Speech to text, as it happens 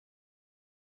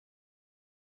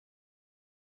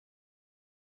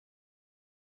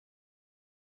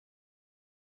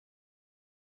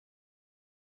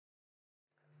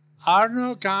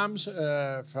Arno comes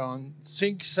from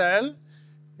ThinkCell.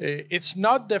 It's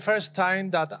not the first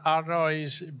time that Arno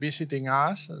is visiting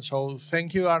us, so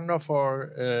thank you, Arno,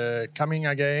 for coming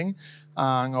again.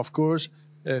 And of course,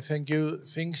 thank you,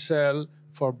 ThinkCell,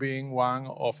 for being one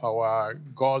of our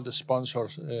gold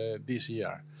sponsors this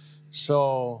year.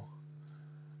 So,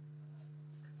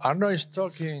 Arno is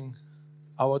talking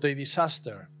about a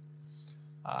disaster.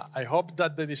 I hope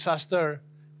that the disaster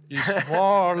is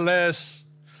more or less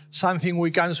something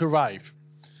we can survive.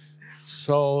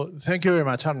 So thank you very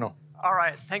much, Arno. All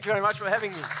right, thank you very much for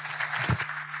having me.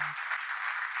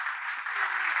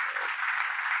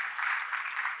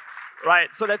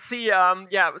 Right, so let's see.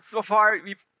 Yeah, so far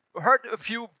we've heard a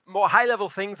few more high-level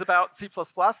things about C++.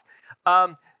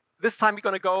 This time we're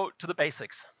going to go to the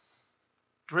basics.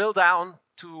 Drill down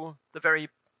to the very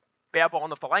bare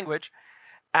bone of the language.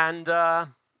 And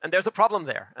there's a problem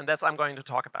there, and that's what I'm going to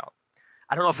talk about.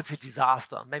 I don't know if it's a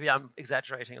disaster. Maybe I'm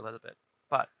exaggerating a little bit,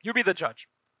 but you be the judge.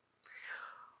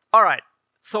 All right,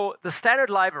 so the standard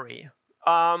library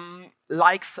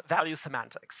likes value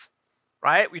semantics,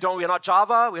 right? We're not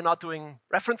Java, we're not doing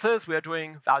references, we are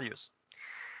doing values.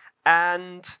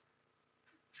 And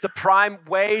the prime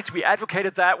way we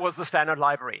advocated that was the standard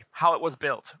library, how it was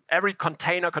built. Every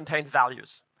container contains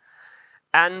values.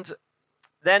 And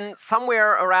then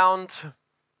somewhere around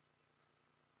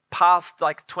past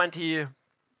like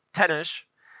 2010-ish,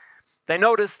 they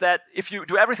noticed that if you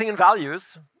do everything in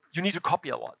values, you need to copy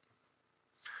a lot.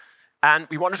 And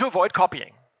we wanted to avoid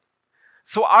copying.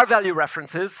 So Rvalue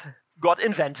references got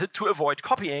invented to avoid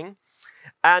copying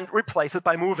and replace it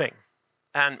by moving.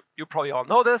 And you probably all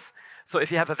know this. So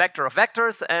if you have a vector of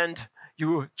vectors and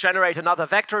you generate another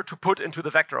vector to put into the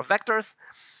vector of vectors,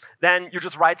 then you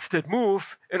just write std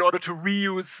move in order to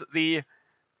reuse the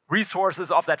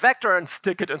resources of that vector and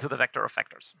stick it into the vector of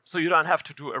vectors. So you don't have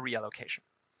to do a reallocation,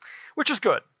 which is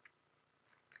good.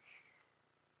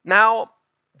 Now,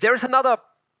 there's another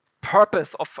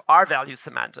purpose of Rvalue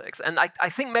semantics, and I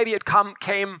think maybe it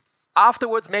came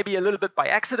afterwards, maybe a little bit by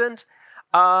accident.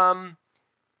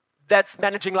 That's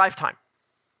managing lifetime.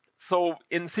 So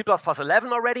in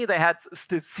C++11 already, they had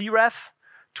std cref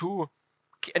to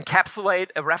encapsulate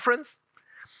a reference.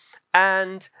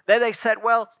 And then they said,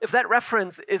 well, if that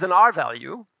reference is an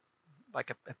Rvalue,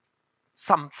 like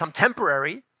some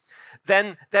temporary,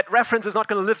 then that reference is not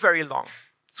going to live very long.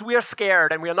 So we are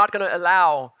scared, and we are not going to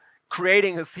allow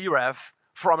creating a cref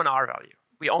from an Rvalue.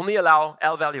 We only allow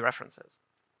lvalue references.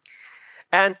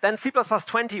 And then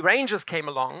C++20 ranges came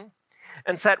along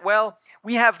and said, well,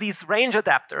 we have these range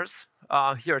adapters.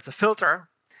 Here it's a filter.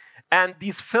 And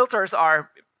these filters are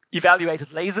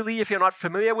evaluated lazily if you're not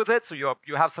familiar with it. So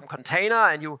you have some container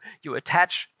and you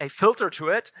attach a filter to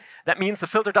it. That means the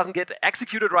filter doesn't get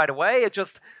executed right away. It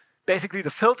just, basically the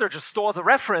filter just stores a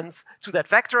reference to that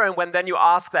vector, and when then you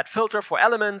ask that filter for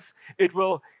elements, it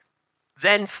will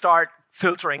then start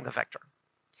filtering the vector.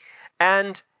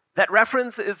 And that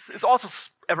reference is also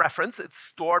a reference. It's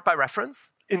stored by reference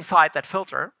inside that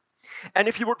filter. And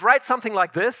if you would write something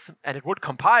like this, and it would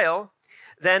compile,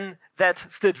 then that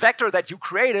std vector that you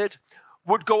created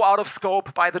would go out of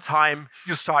scope by the time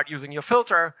you start using your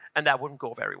filter, and that wouldn't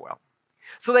go very well.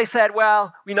 So they said,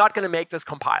 well, we're not going to make this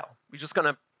compile. We're just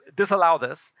going to disallow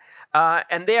this.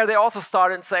 And there they also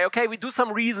started and say, okay, we do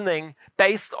some reasoning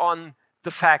based on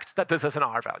the fact that this is an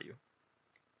Rvalue.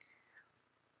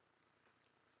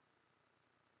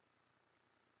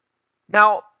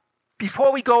 Now,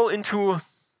 before we go into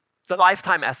the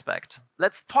lifetime aspect,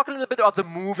 let's talk a little bit about the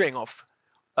moving of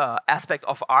aspect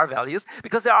of Rvalues,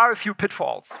 because there are a few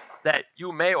pitfalls that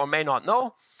you may or may not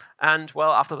know, and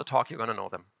well, after the talk, you're going to know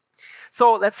them.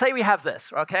 So let's say we have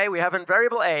this, okay? We have a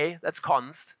variable a that's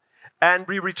const, and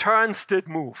we return std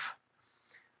move.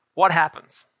 What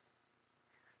happens?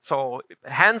 So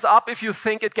hands up if you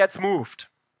think it gets moved.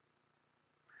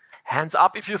 Hands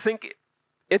up if you think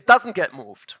it doesn't get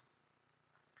moved.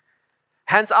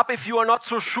 Hands up if you are not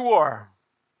so sure.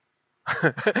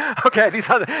 Okay,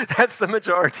 that's the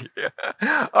majority.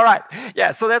 All right,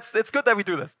 yeah, so it's good that we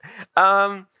do this.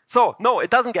 So no, it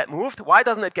doesn't get moved. Why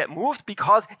doesn't it get moved?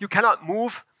 Because you cannot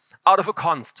move out of a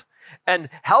const. And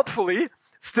helpfully,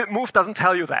 std move doesn't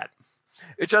tell you that.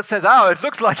 It just says, oh, it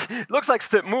looks like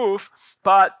std move,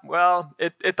 but well,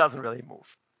 it doesn't really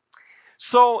move.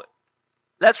 So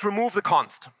let's remove the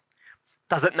const.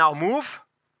 Does it now move?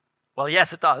 Well,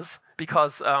 yes, it does,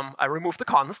 because I removed the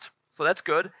const, so that's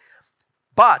good.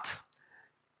 But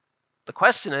the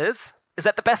question is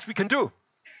that the best we can do?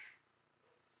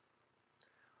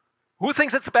 Who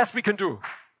thinks it's the best we can do?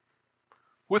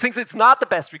 Who thinks it's not the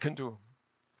best we can do?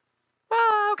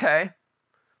 Well, okay.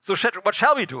 So what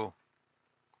shall we do?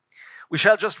 we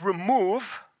shall just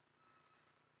remove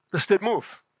the std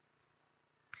move.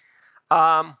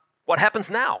 What happens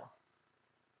now?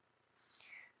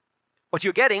 What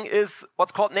you're getting is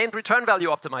what's called named return value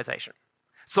optimization.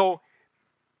 So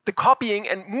the copying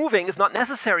and moving is not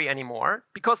necessary anymore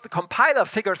because the compiler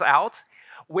figures out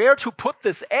where to put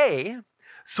this A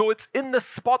so it's in the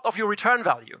spot of your return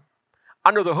value.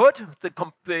 Under the hood,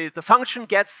 the function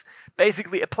gets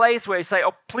basically a place where you say,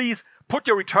 oh, please put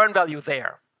your return value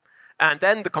there. And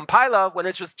then the compiler, when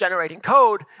it's just generating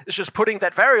code, is just putting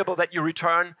that variable that you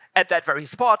return at that very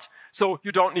spot, so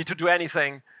you don't need to do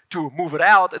anything to move it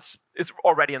out. It's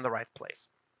already in the right place.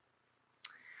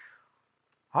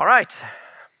 All right.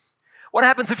 What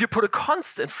happens if you put a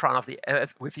const in front of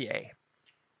with the A?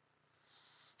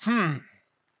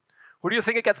 Who do you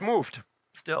think it gets moved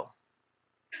still?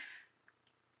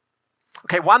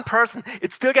 Okay, one person,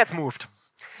 it still gets moved.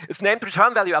 It's named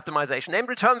return value optimization. Named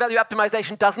return value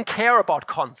optimization doesn't care about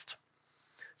const.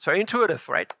 It's very intuitive,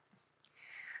 right?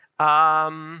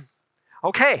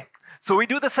 Okay, so we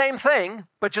do the same thing,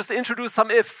 but just introduce some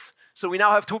ifs. So we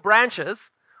now have two branches.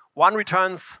 One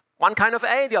returns one kind of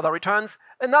A, the other returns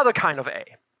another kind of A.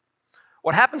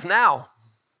 What happens now?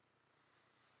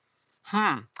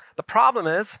 The problem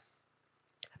is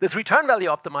this return value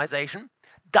optimization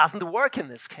doesn't work in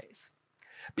this case.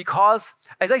 Because,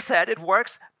 as I said, it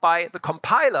works by the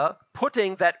compiler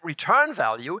putting that return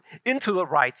value into the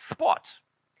right spot.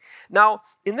 Now,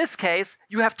 in this case,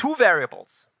 you have two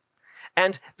variables.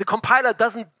 And the compiler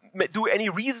doesn't do any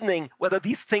reasoning whether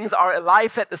these things are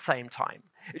alive at the same time.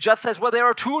 It just says, well, there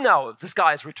are two now this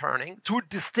guy is returning, two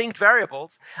distinct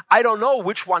variables. I don't know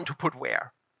which one to put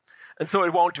where. And so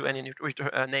it won't do any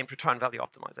named return value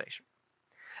optimization.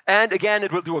 And again,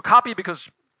 it will do a copy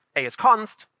because A is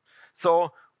const.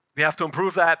 So we have to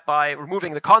improve that by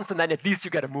removing the const, and then at least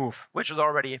you get a move, which is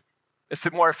already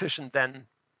more efficient than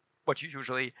what you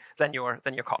usually than your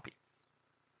copy.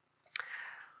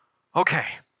 Okay.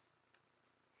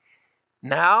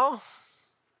 Now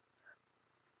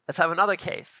let's have another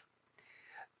case.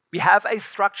 We have a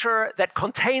structure that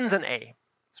contains an A.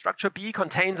 Structure B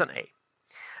contains an A.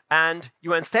 And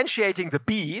you are instantiating the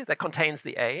B that contains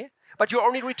the A, but you're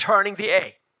only returning the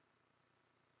A.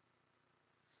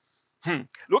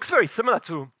 Looks very similar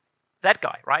to that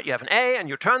guy, right? You have an A and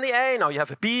you return the A, now you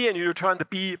have a B and you return the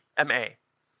B MA.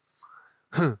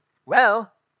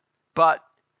 Well, but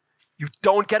you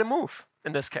don't get a move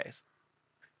in this case.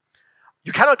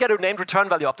 You cannot get a named return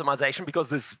value optimization because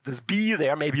this B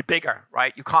there may be bigger,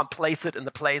 right? You can't place it in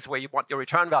the place where you want your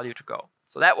return value to go.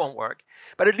 So that won't work.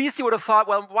 But at least you would have thought,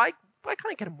 well, why can't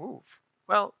I get a move?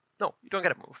 Well, no, you don't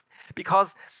get a move.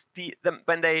 Because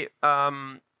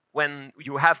when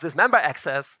you have this member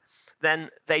access, then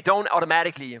they don't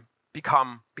automatically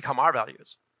become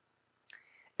Rvalues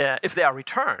if they are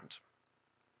returned.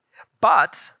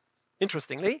 But,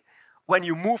 interestingly, when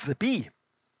you move the B,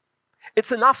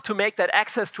 it's enough to make that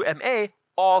access to MA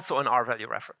also an Rvalue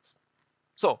reference.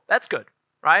 So that's good,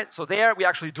 right? So there we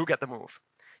actually do get the move.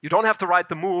 You don't have to write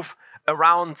the move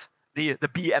around the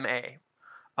BMA.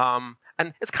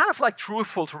 And it's kind of like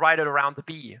truthful to write it around the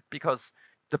B because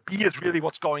the B is really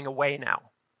what's going away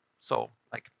now. So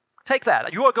like, take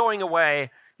that. You are going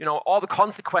away. You know, all the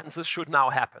consequences should now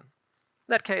happen.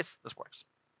 In that case, this works.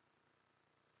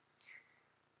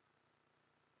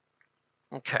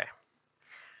 Okay.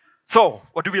 So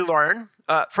what do we learn?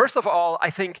 First of all, I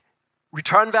think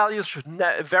return values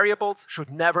variables should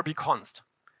never be const.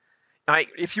 Right?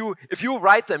 If you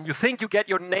write them, you think you get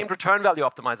your named return value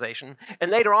optimization, and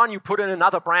later on you put in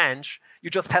another branch, you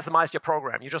just pessimized your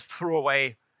program. You just threw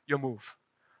away your move.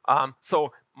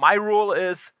 So my rule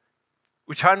is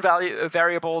return value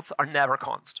variables are never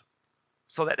const,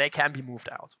 so that they can be moved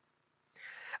out.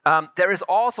 There is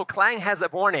also, Clang has a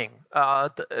warning,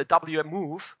 WM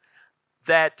move,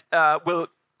 that will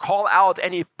call out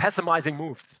any pessimizing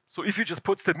moves. So if you just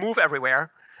put the move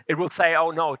everywhere, it will say,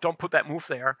 oh no, don't put that move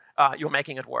there. You're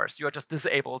making it worse. You're just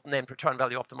disabled named return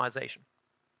value optimization,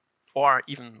 or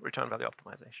even return value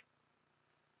optimization.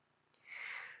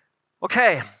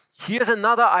 Okay, here's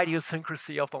another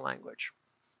idiosyncrasy of the language.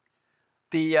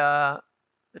 The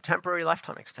temporary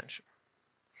lifetime extension.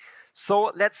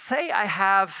 So let's say I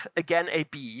have, again, a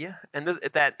B, and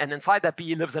inside that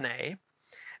B lives an A,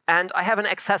 and I have an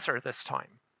accessor this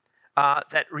time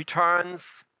that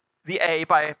returns the A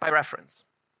by reference.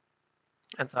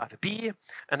 And so I have a B,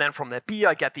 and then from that B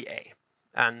I get the A.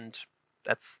 And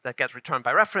that gets returned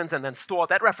by reference and then stored.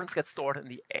 That reference gets stored in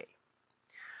the A.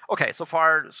 Okay, so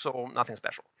far, so nothing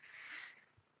special.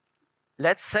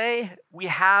 Let's say we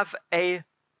have a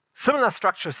similar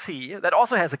structure C that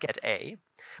also has a get A,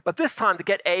 But this time, the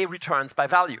get A returns by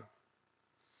value.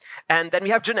 And then we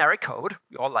have generic code.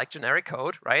 We all like generic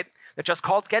code, right? That's just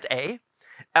called get A.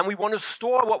 And we want to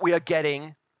store what we are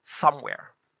getting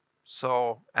somewhere.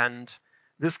 So, and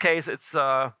in this case, it's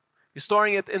you're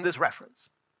storing it in this reference.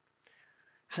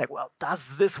 You say, well,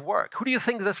 does this work? Who do you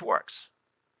think this works?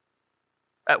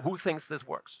 Who thinks this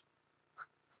works?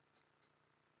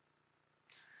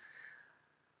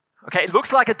 Okay, it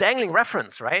looks like a dangling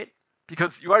reference, right?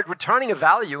 Because you are returning a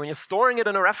value and you're storing it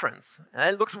in a reference.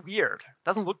 And it looks weird. It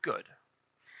doesn't look good.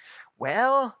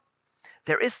 Well,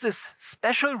 there is this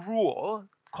special rule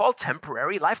called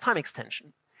temporary lifetime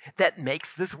extension that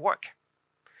makes this work.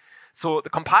 So the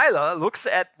compiler looks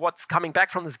at what's coming back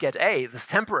from this get A, this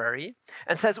temporary,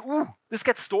 and says, ooh, this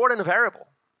gets stored in a variable,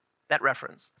 that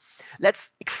reference.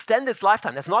 Let's extend its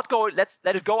lifetime. Let's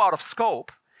let it go out of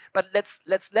scope, but let's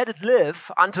let it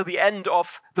live until the end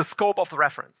of the scope of the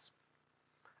reference.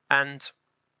 And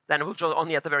then it will just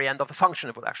only at the very end of the function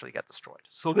it will actually get destroyed.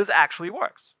 So this actually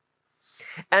works.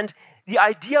 And the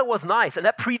idea was nice, and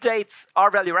that predates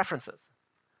Rvalue references.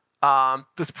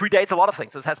 This predates a lot of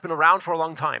things. This has been around for a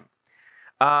long time.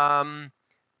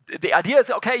 The idea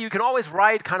is, okay, you can always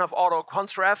write kind of auto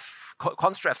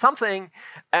constref something,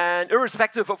 and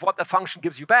irrespective of what the function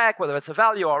gives you back, whether it's a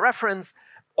value or a reference,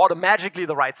 automatically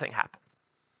the right thing happens.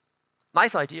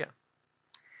 Nice idea.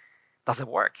 Does it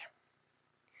work?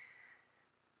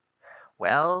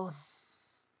 Well,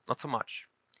 not so much.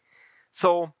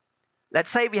 So let's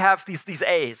say we have these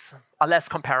A's are less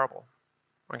comparable,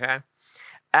 okay?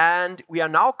 And we are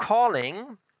now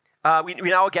calling, we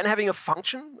now again having a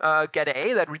function, get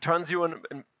A, that returns you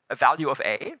a value of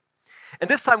A. And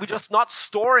this time we're just not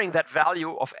storing that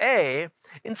value of A.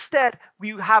 Instead,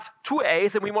 we have two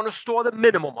A's and we want to store the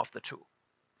minimum of the two.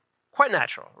 Quite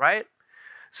natural, right?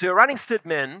 So you're running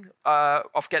stdmin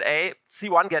of get A,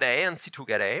 C1 get A and C2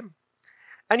 get A.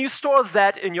 And you store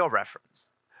that in your reference.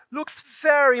 Looks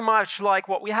very much like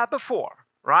what we had before,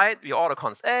 right? The auto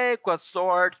const A got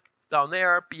stored down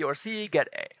there, B or C, get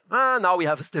A. Now we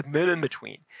have a stdmin in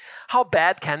between. How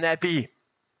bad can that be?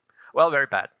 Well, very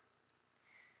bad.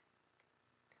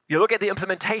 You look at the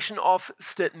implementation of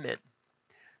stdmin.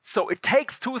 So it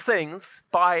takes two things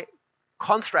by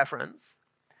const reference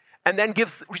and then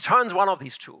returns one of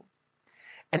these two.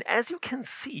 And as you can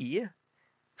see,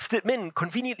 stdmin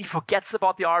conveniently forgets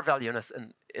about the Rvalueness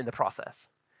in the process.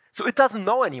 So it doesn't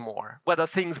know anymore whether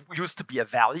things used to be a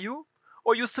value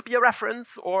or used to be a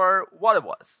reference or what it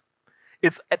was.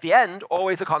 It's at the end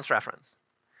always a const reference.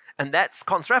 And that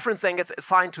const reference then gets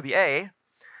assigned to the A,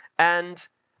 and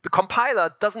the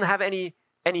compiler doesn't have any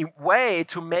way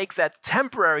to make that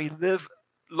temporary live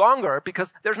longer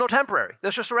because there's no temporary.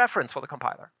 There's just a reference for the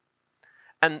compiler.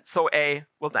 And so A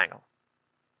will dangle.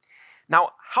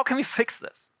 Now, how can we fix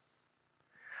this?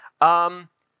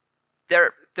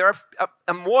 There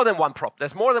are more than one problem.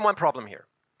 There's more than one problem here.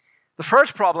 The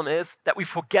first problem is that we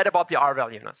forget about the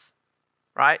Rvalueness,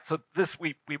 right? So this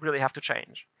we really have to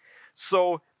change.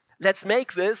 So let's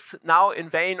make this now in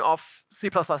vein of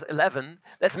C++11,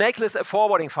 let's make this a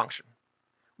forwarding function.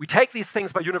 We take these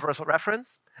things by universal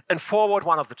reference and forward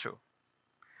one of the two.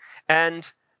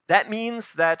 And that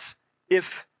means that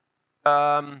if,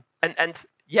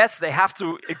 yes, they have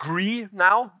to agree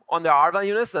now on their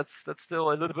Rvalueness. That's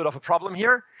still a little bit of a problem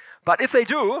here. But if they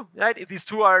do, right, if these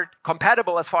two are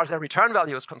compatible as far as their return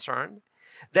value is concerned,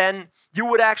 then you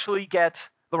would actually get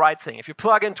the right thing. If you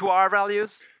plug in two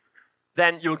Rvalues,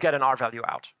 then you'll get an Rvalue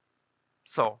out.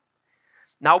 So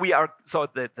now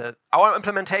our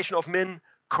implementation of min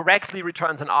correctly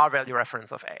returns an Rvalue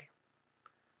reference of A.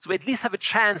 So we at least have a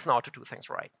chance now to do things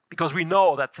right, because we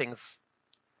know that things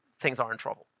are in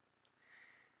trouble.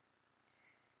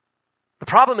 The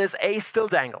problem is A still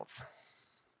dangles,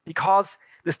 because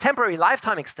this temporary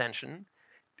lifetime extension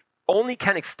only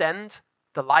can extend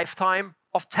the lifetime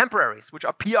of temporaries, which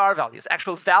are PR values,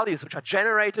 actual values which are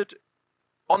generated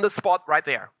on the spot right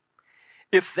there.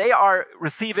 If they are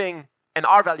receiving an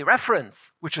Rvalue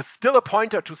reference, which is still a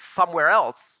pointer to somewhere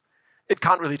else, it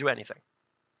can't really do anything.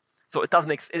 So it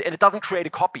doesn't create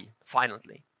a copy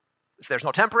silently. If there's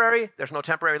no temporary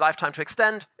lifetime to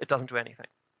extend, it doesn't do anything.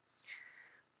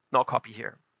 No copy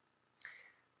here.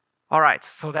 All right,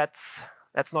 so that's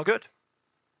no good,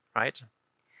 right?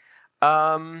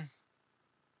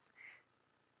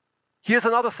 Here's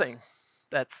another thing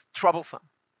that's troublesome.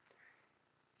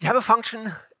 You have a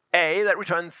function A that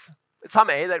returns some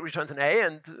A that returns an A,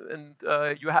 and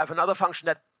you have another function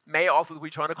that may also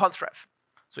return a constref.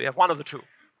 So you have one of the two.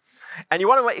 And you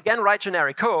want to, again, write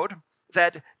generic code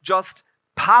that just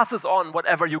passes on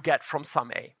whatever you get from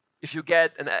some A. If you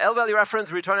get an lvalue reference,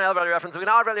 you return an lvalue reference. If you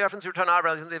get an rvalue reference, you return an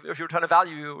rvalue. If you return a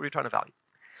value, you return a value.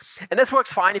 And this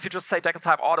works fine if you just say decal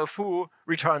type auto foo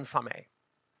return some a.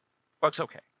 Works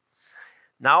okay.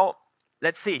 Now,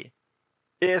 let's see.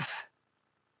 If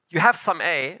you have some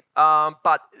a,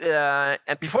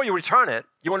 and before you return it,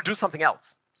 you want to do something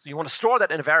else. So you want to store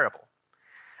that in a variable.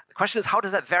 The question is, how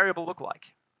does that variable look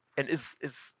like? And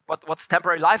what's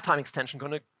temporary lifetime extension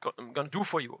going to do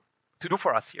for you, to do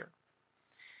for us here?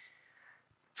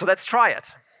 So let's try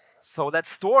it. So let's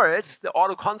store it, the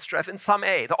auto const ref, in some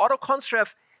a. The auto const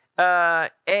ref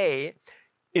a,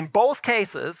 in both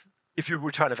cases, if you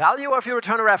return a value or if you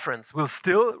return a reference, will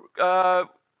still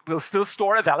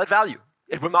store a valid value.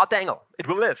 It will not dangle. It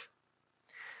will live.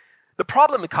 The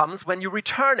problem comes when you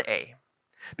return a,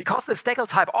 because this decal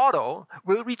type auto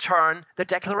will return the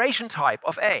declaration type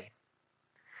of a.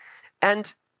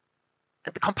 And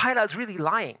the compiler is really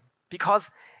lying, because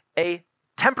a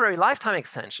temporary lifetime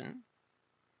extension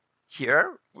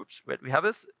here, whoops, where we have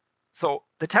this. So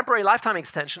the temporary lifetime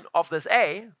extension of this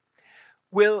a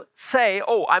will say,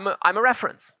 oh, I'm a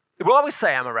reference. It will always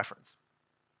say I'm a reference.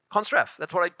 Const ref,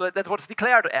 that's what it's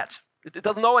declared at. It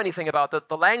doesn't know anything about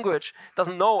the language,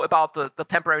 doesn't know about the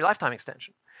temporary lifetime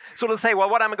extension. So it'll say, well,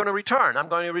 what am I going to return? I'm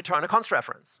going to return a const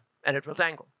reference, and it will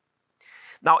dangle.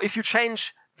 Now, if you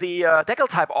change the decal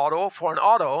type auto for an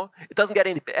auto, it doesn't get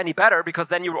any better, because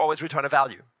then you always return a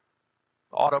value.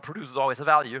 The auto produces always a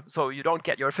value, so you don't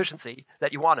get your efficiency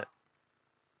that you wanted.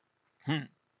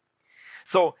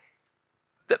 So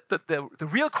the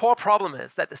real core problem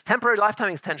is that this temporary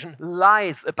lifetime extension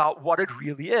lies about what it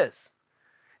really is.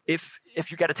 If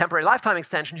you get a temporary lifetime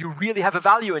extension, you really have a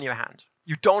value in your hand.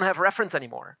 You don't have a reference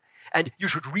anymore. And you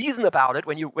should reason about it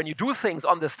when you do things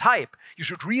on this type. You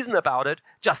should reason about it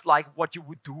just like what you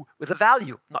would do with a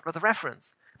value, not with a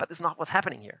reference. But that's not what's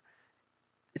happening here.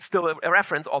 It's still a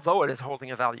reference, although it is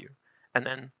holding a value. And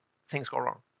then things go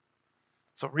wrong.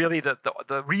 So really,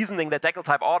 the reasoning that decal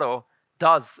type auto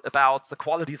does about the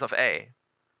qualities of a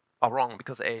are wrong,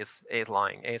 because a is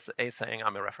lying. A is saying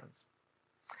I'm a reference.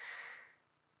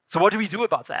 So what do we do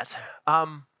about that?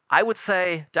 I would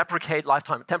say deprecate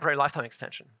temporary lifetime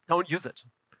extension. Don't use it.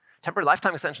 Temporary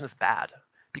lifetime extension is bad,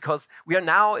 because we are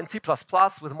now in C++,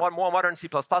 with more modern C++,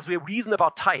 we reason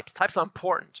about types. Types are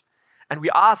important. And we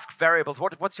ask variables,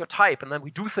 what's your type? And then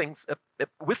we do things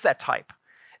with that type.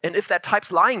 And if that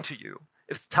type's lying to you,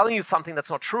 if it's telling you something that's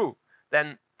not true,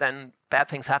 then bad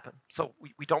things happen. So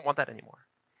we don't want that anymore.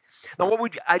 Now, what we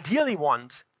ideally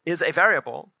want is a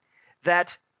variable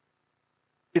that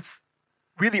it's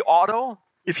really auto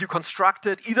if you construct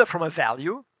it either from a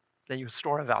value, then you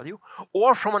store a value,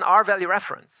 or from an rvalue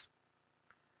reference.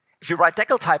 If you write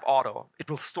decal type auto, it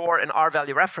will store an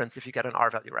rvalue reference if you get an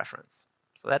rvalue reference.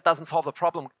 So that doesn't solve the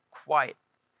problem quite,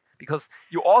 because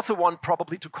you also want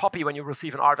probably to copy when you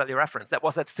receive an rvalue reference. That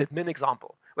was that std min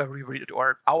example,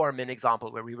 or our min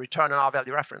example, where we return an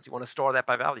rvalue reference. You want to store that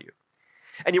by value.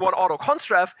 And you want auto const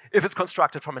ref if it's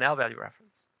constructed from an lvalue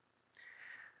reference.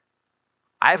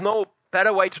 I have no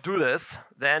better way to do this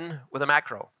than with a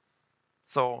macro.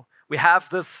 So we have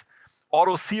this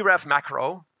auto cref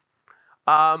macro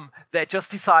that just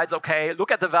decides, okay,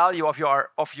 look at the value of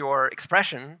your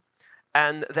expression,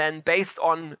 and then based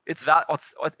on its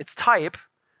type,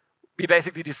 we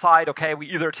basically decide, okay, we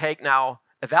either take now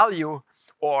a value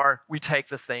or we take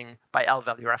this thing by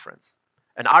lvalue reference.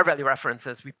 And rvalue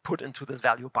references we put into this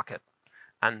value bucket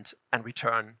and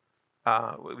return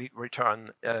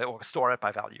or store it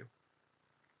by value.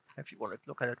 If you want to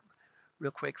look at it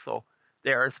real quick, so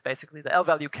there's basically the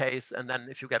lvalue case, and then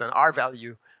if you get an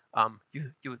rvalue,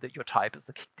 your type is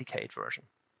the decayed version.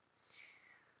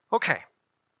 Okay.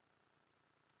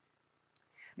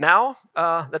 Now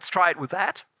let's try it with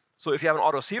that. So if you have an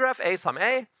auto cref a sum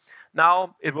a,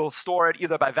 now it will store it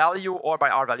either by value or by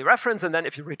rvalue reference, and then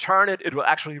if you return it, it will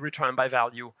actually return by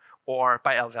value or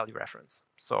by lvalue reference.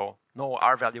 So no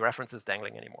rvalue references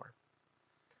dangling anymore.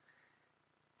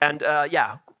 And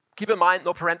yeah, keep in mind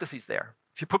no parentheses there.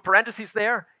 If you put parentheses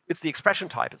there, it's the expression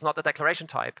type, it's not the declaration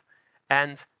type,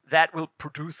 and that will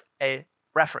produce a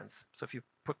reference. So if you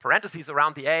put parentheses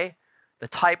around the a, the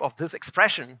type of this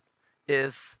expression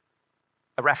is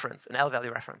a reference, an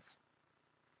lvalue reference.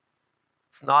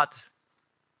 It's not,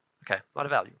 okay, not a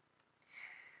value.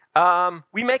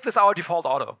 We make this our default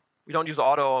auto. We don't use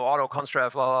auto const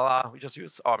ref, blah, blah, blah. We just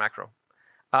use our macro.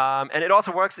 And it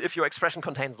also works if your expression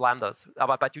contains lambdas,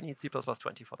 but you need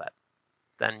C++20 for that.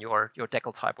 Then your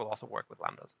decal type will also work with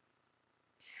lambdas.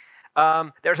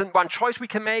 There's one choice we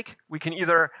can make. We can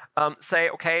either say,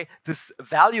 okay, this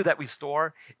value that we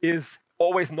store is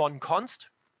always non-const.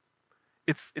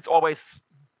 It's always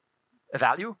a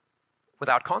value.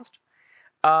 without const.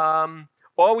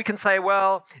 Or we can say,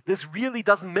 well, this really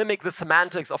doesn't mimic the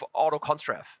semantics of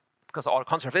auto-constref, because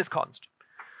auto-constref is const.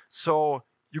 So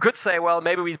you could say, well,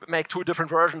 maybe we make two different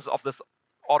versions of this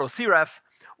auto-cref.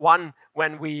 One,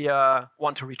 when we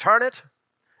want to return it,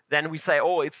 then we say,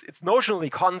 oh, it's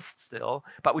notionally const still,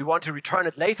 but we want to return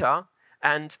it later.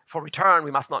 And for return,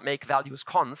 we must not make values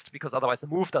const, because otherwise the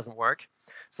move doesn't work.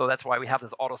 So that's why we have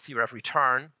this auto-cref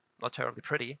return, not terribly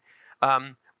pretty.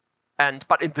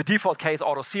 But in the default case,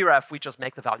 auto-cref, we just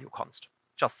make the value const,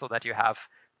 just so that you have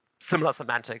similar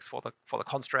semantics for the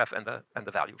constref and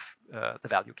the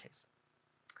value case.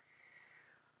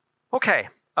 Okay.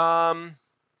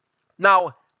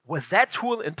 Now, with that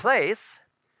tool in place,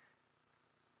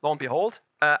 lo and behold,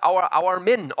 our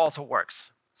min also works.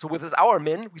 So with this our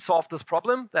min, we solved this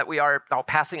problem that we are now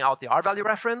passing out the Rvalue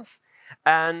reference.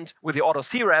 And with the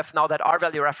auto-cref, now that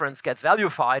Rvalue reference gets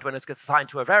valuified when it gets assigned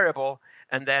to a variable,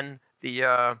 and then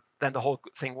the whole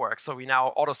thing works. So we now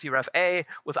auto-cref A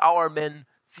with our min,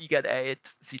 C get A,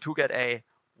 C2 get A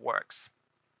works.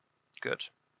 Good.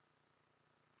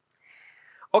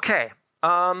 Okay.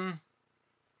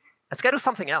 Let's get to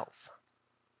something else.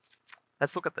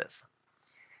 Let's look at this.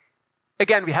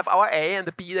 Again, we have our A and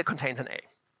the B that contains an A.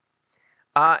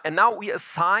 And now we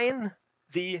assign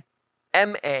the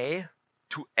MA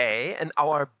to A, and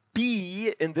our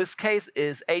B in this case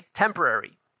is a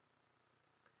temporary.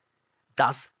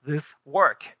 Does this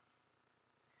work?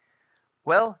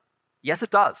 Well, yes, it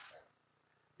does.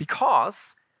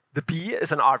 Because the B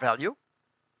is an Rvalue.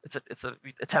 It's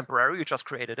a temporary, you just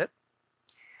created it.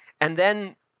 And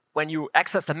then when you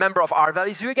access the member of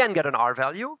Rvalues, you again get an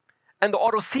Rvalue. And the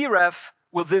auto-cref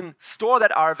will then store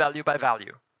that Rvalue by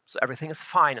value. So everything is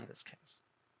fine in this case.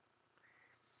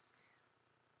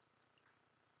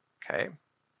 Okay,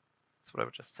 that's what I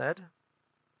just said.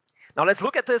 Now let's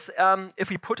look at this if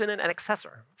we put in an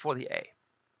accessor for the A.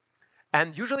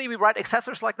 And usually we write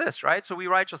accessors like this, right? So we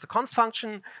write just a const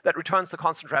function that returns the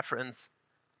constant reference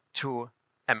to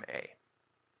MA.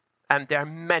 And there are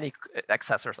many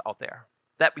accessors out there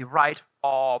that we write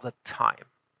all the time.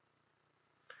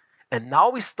 And now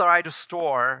we try to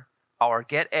store our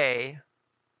get A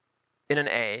in an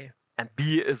A, and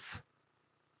B is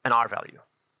an Rvalue.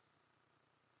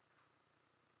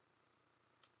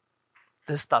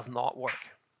 This does not work.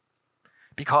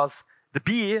 Because the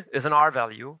B is an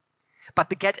Rvalue, but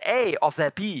the get A of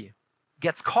that B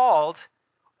gets called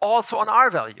also on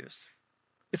Rvalues.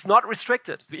 It's not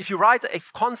restricted. If you write a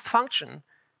const function,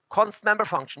 const member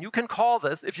function, you can call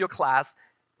this if your class,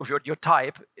 if your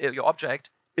type, your object,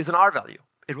 is an Rvalue.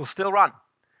 It will still run.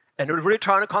 And it will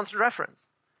return a constant reference.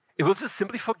 It will just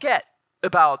simply forget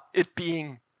about it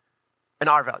being an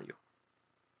Rvalue.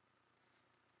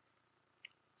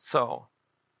 So,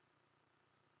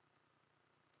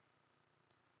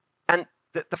 and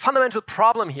the fundamental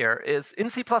problem here is in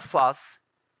C++,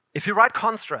 if you write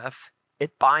constref,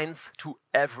 it binds to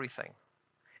everything.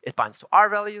 It binds to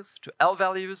Rvalues, to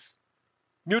lvalues,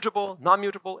 mutable,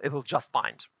 non-mutable, it will just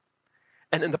bind.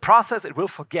 And in the process, it will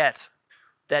forget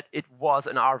that it was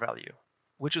an Rvalue,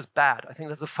 which is bad. I think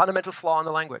that's a fundamental flaw in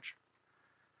the language.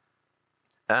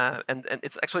 And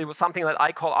it's actually something that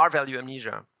I call Rvalue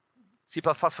amnesia. C++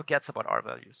 forgets about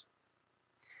Rvalues.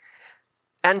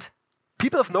 And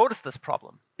people have noticed this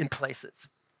problem in places,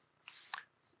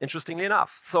 interestingly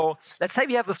enough. So let's say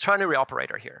we have this ternary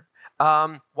operator here.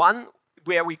 One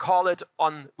where we call it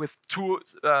with two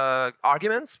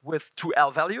arguments, with two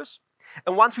lvalues.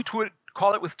 And once we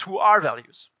call it with two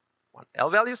Rvalues. One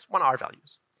lvalues, one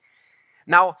Rvalues.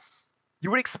 Now,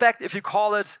 you would expect if you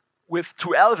call it with two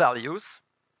lvalues,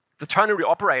 the ternary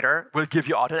operator will give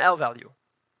you out an lvalue,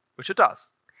 which it does.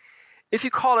 If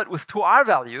you call it with two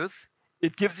Rvalues,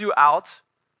 it gives you out,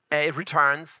 it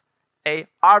returns a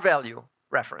Rvalue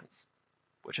reference,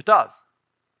 which it does.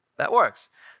 That works.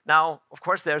 Now, of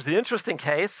course, there's the interesting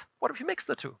case. What if you mix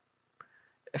the two?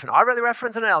 If an Rvalue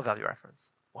reference and an lvalue reference,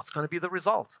 what's going to be the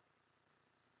result?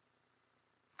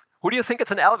 Who do you think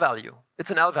it's an lvalue?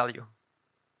 It's an lvalue.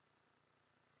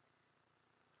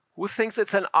 Who thinks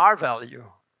it's an Rvalue?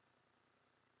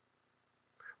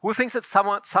 Who thinks it's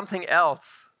something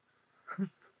else?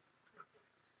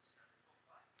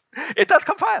 It does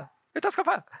compile. It does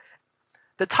compile.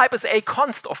 The type is a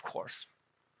const, of course.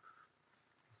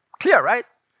 Clear, right?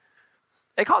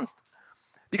 A const.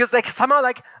 Because they somehow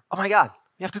like, oh my God,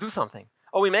 we have to do something.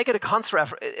 Oh, we make it a const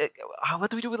ref.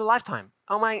 What do we do with the lifetime?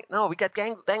 Oh my, no, we get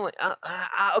dangling.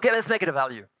 Okay, let's make it a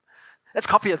value. Let's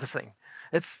copy this thing.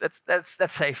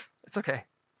 That's safe. It's okay.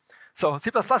 So C++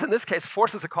 in this case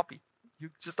forces a copy. You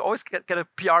just always get a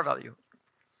PR value.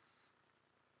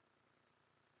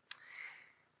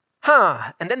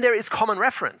 And then there is common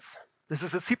reference. This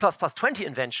is a C++20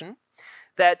 invention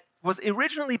that was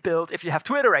originally built if you have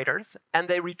two iterators and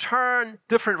they return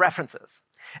different references.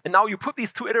 And now you put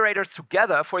these two iterators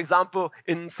together, for example,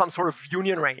 in some sort of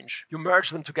union range. You merge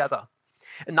them together.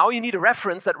 And now you need a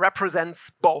reference that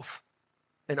represents both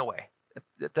in a way,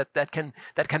 that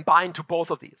can bind to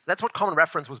both of these. That's what common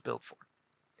reference was built for.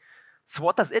 So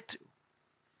what does it do?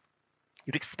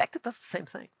 You'd expect it does the same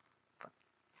thing.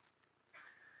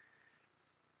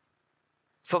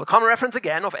 So the common reference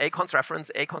again of a const reference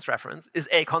is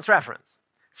a const reference.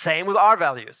 Same with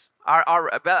Rvalues,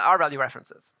 Rvalue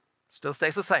references. Still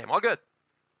stays the same, all good.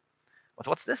 But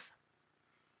what's this?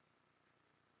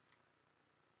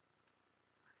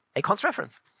 A const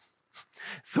reference.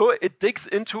 So it digs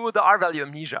into the Rvalue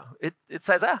amnesia. It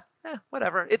says,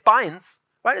 whatever. It binds,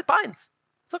 right? It binds.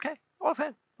 It's okay, all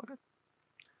fine, all good.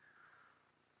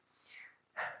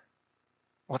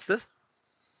 What's this?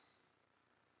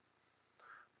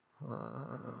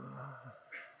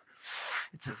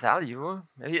 It's a value.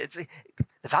 Maybe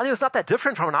the value is not that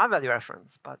different from an Rvalue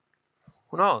reference, but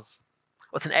who knows?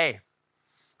 What's an A?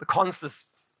 The const is,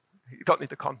 you don't need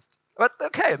the const. But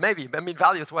okay, maybe. I mean,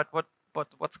 value is what's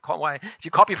why? If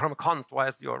you copy from a const, why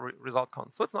is your result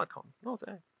const? So it's not const. No, it's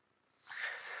A.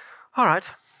 All right.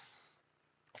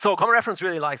 So common reference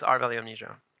really likes Rvalue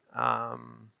amnesia.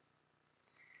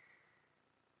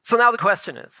 So now the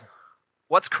question is,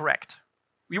 what's correct?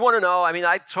 We want to know, I mean,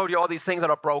 I showed you all these things that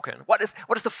are broken. What is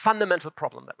the fundamental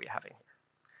problem that we're having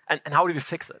here? And how do we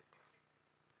fix it?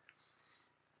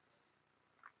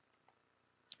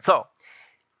 So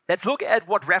let's look at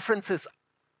what references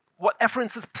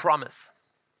promise.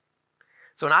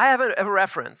 So when I have a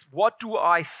reference, what do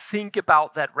I think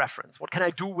about that reference? What can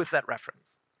I do with that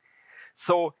reference?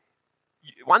 So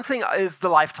one thing is the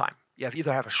lifetime. You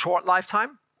either have a short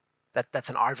lifetime, that's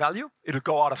an Rvalue. It'll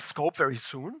go out of scope very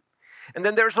soon. And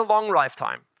then there's a long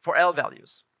lifetime for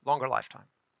lvalues, longer lifetime.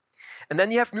 And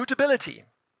then you have mutability.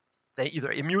 They're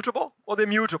either immutable or they're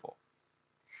mutable.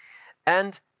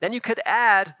 And then you could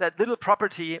add that little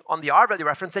property on the Rvalue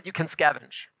reference that you can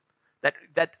scavenge.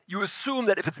 That you assume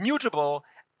that if it's mutable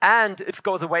and it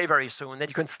goes away very soon, then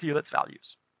you can steal its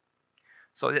values.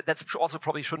 So that's also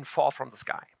probably shouldn't fall from the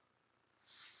sky.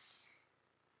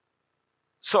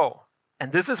 So,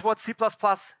 and this is what C++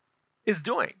 is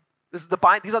doing. These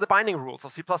are the binding rules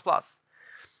of C++.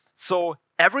 So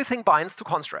everything binds to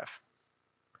constref.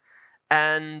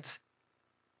 And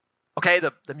okay,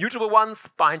 the mutable ones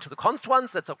bind to the const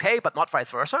ones, that's okay, but not vice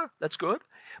versa, that's good.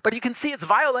 But you can see it's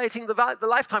violating the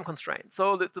lifetime constraint.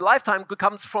 So the lifetime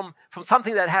becomes from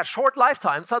something that has short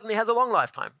lifetime, suddenly has a long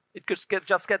lifetime. It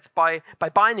just gets by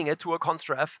binding it to a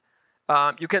constref,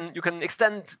 you can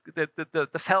extend the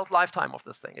felt lifetime of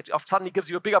this thing. It suddenly gives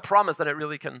you a bigger promise than it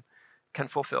really can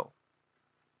fulfill.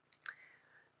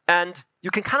 And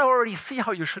you can kind of already see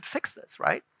how you should fix this,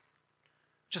 right?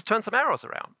 Just turn some arrows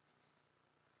around.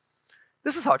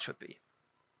 This is how it should be.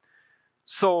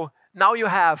 So now you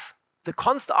have the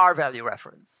const Rvalue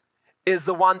reference is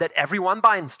the one that everyone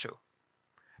binds to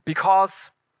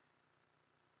because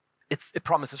it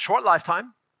promises short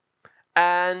lifetime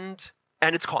and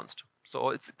it's const. So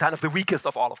it's kind of the weakest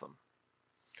of all of them.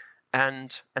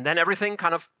 And then everything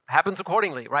kind of happens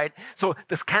accordingly, right? So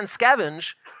this can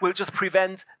scavenge will just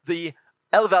prevent the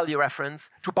lvalue reference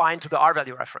to bind to the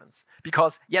Rvalue reference.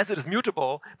 Because yes, it is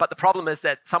mutable, but the problem is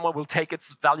that someone will take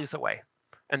its values away.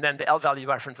 And then the lvalue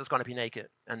reference is going to be naked.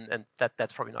 And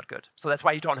that's probably not good. So that's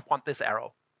why you don't want this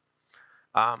arrow.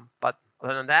 But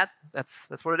other than that, that's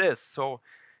what it is. So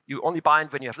you only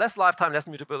bind when you have less lifetime, less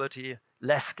mutability,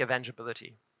 less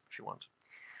scavengeability, if you want.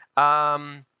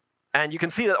 And you can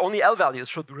see that only lvalues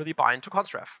should really bind to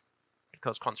constref,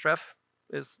 because constref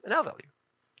is an lvalue.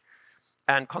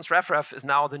 And constref is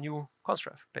now the new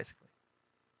constref, basically.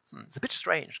 It's a bit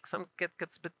strange.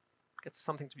 Gets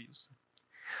something to be used.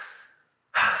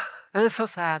 And it's so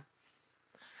sad.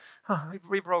 Oh,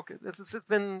 we broke it. It's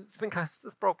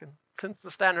broken since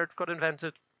the standard got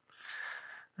invented.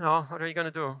 You know, what are you going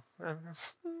to do?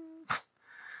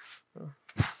 The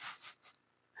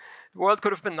world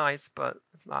could have been nice, but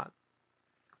it's not.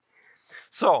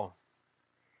 So,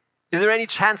 is there any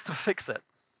chance to fix it?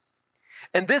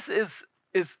 And this is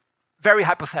very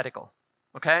hypothetical,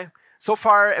 okay? So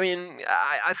far, I mean,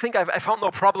 I think I found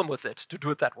no problem with it to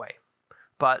do it that way.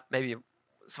 But maybe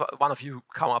one of you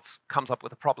comes up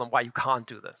with a problem why you can't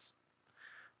do this.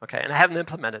 Okay, and I haven't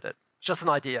implemented it. It's just an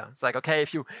idea. It's like, okay,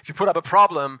 if you put up a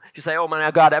problem, you say, oh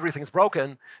my God, everything's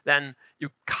broken, then you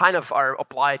kind of are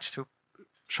obliged to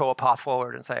show a path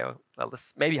forward and say, oh, well,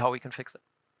 this may be how we can fix it.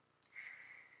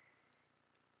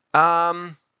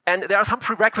 And there are some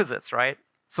prerequisites, right?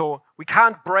 So we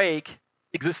can't break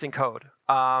existing code.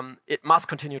 It must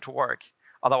continue to work.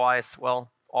 Otherwise,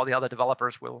 well, all the other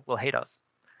developers will hate us.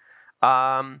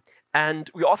 And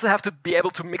we also have to be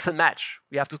able to mix and match.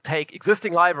 We have to take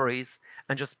existing libraries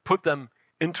and just put them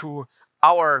into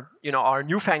our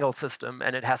newfangled system,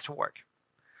 and it has to work.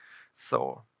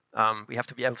 So we have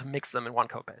to be able to mix them in one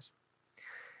code base.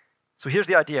 So here's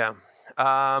the idea.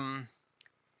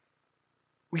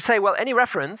 We say, well, any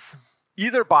reference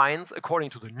either binds according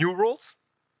to the new rules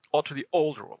or to the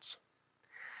old rules.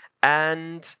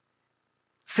 And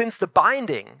since the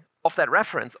binding of that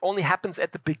reference only happens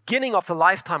at the beginning of the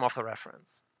lifetime of the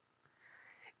reference,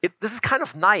 this is kind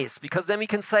of nice, because then we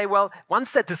can say, well,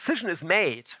 once that decision is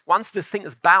made, once this thing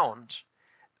is bound,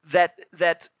 that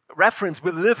reference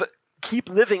will keep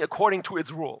living according to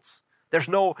its rules. There's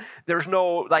no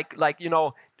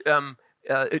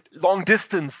long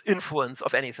distance influence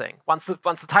of anything. Once the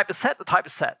type is set, the type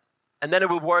is set, and then it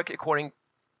will work according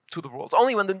to the rules.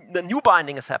 Only when the new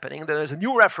binding is happening, there's a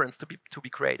new reference to be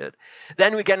created.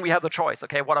 Then again we have the choice.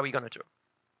 Okay, what are we going to do?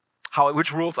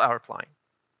 Which rules are applying?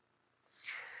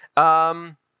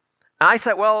 And I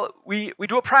said, well, we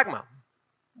do a pragma.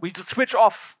 We just switch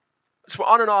off,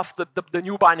 on and off the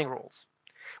new binding rules.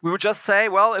 We would just say,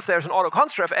 well, if there's an auto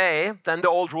const ref A, then the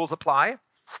old rules apply.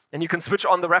 And you can switch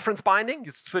on the reference binding.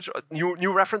 You switch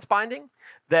new reference binding.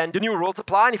 Then the new rules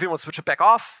apply. And if you want to switch it back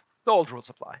off, the old rules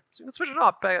apply. So you can switch it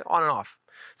up, on and off.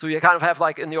 So you kind of have,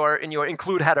 like, in your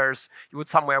include headers, you would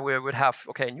somewhere where you would have,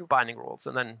 okay, new binding rules,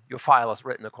 and then your file is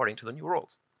written according to the new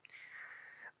rules.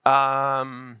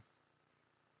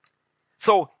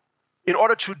 So in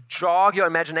order to jog your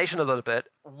imagination a little bit,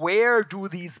 where do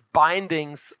these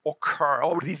bindings occur,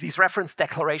 or these reference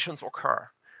declarations occur?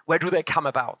 Where do they come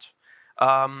about?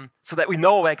 So that we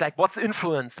know like what's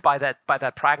influenced by that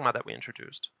pragma that we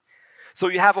introduced. So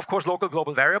you have, of course, local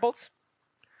global variables.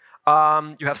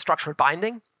 You have structured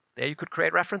binding. There you could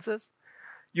create references.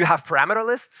 You have parameter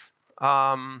lists,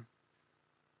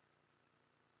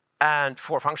 and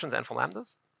for functions and for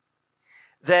lambdas.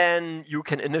 Then you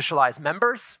can initialize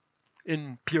members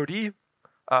in POD.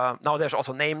 Now there's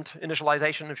also named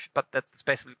initialization, but that's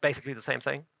basically the same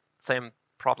thing. Same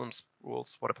problems,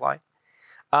 rules would apply.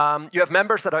 You have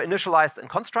members that are initialized in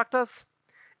constructors,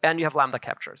 and you have lambda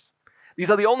captures. These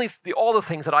are all the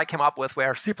things that I came up with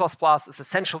where C++ is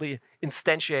essentially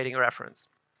instantiating a reference.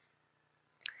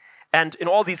 And in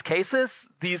all these cases,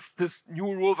 this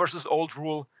new rule versus old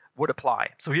rule would apply.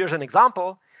 So here's an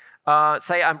example.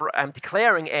 Say I'm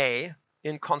declaring A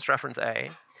in const reference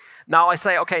A. Now I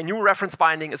say, okay, new reference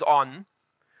binding is on,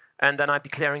 and then I'm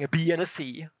declaring a B and a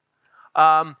C.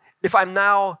 If I'm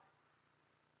now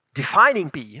defining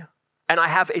B, and I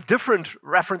have a different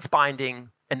reference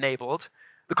binding enabled,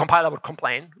 the compiler would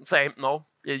complain and say, no,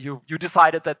 you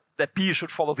decided that B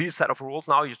should follow these set of rules.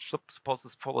 Now you're supposed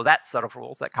to follow that set of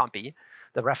rules. That can't be.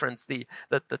 The reference, the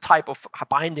type of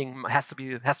binding has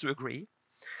to agree.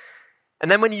 And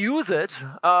then when you use it,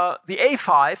 the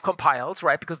A5 compiles,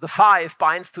 right? Because the 5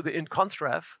 binds to the int const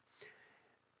ref.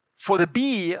 For the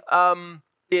B,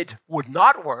 it would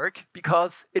not work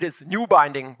because it is new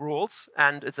binding rules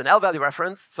and it's an lvalue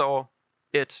reference, so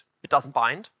it doesn't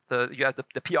bind. The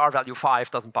prvalue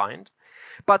 5 doesn't bind.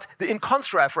 But the int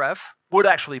const ref would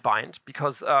actually bind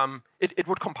because it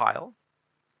would compile.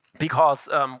 Because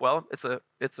well, it's a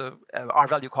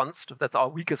rvalue const. That's our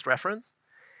weakest reference.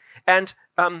 And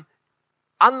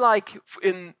unlike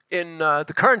in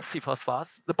the current C++,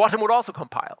 the bottom would also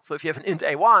compile. So if you have an int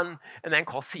a1 and then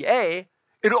call ca,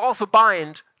 it'll also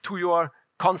bind to your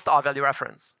const rvalue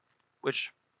reference,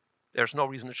 which there's no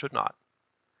reason it should not.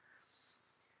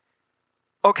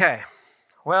 Okay,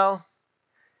 well,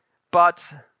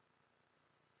 but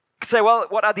say, well,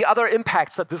 what are the other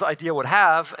impacts that this idea would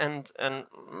have? And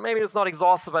maybe it's not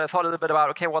exhaustive, but I thought a little bit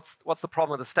about, okay, what's the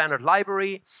problem with the standard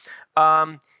library?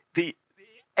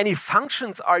 Any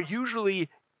functions are usually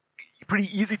pretty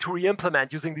easy to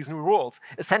re-implement using these new rules.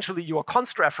 Essentially, your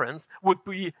const reference would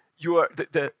be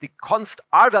the const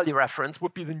rvalue reference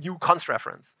would be the new const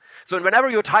reference. So whenever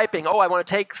you're typing, oh, I want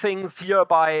to take things here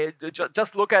by,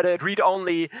 just look at it, read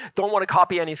only, don't want to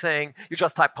copy anything, you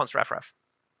just type const ref.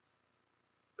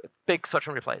 Big search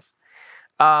and replace.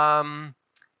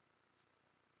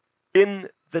 In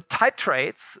the type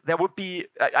traits, there would be,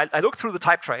 I looked through the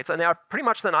type traits, and they are pretty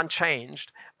much then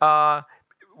unchanged,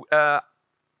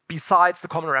 besides the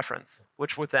common reference,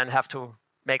 which would then have to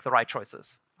make the right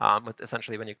choices. But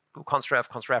essentially, when you do const ref,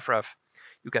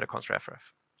 you get a const ref.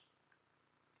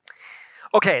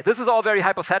 Okay, this is all very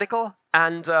hypothetical,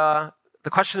 and the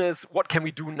question is, what can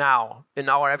we do now in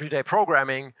our everyday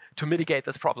programming to mitigate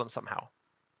this problem somehow?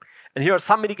 And here are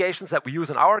some mitigations that we use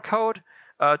in our code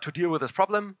to deal with this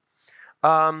problem.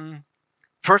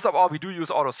 First of all, we do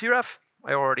use auto-cref.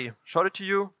 I already showed it to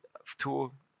you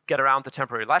to get around the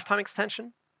temporary lifetime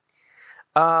extension.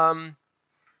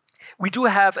 We do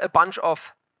have a bunch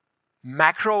of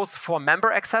macros for member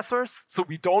accessors, so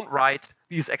we don't write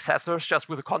these accessors just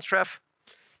with a const ref.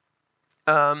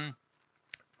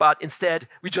 But instead,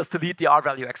 we just delete the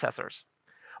Rvalue accessors.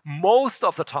 Most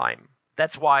of the time,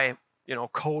 that's why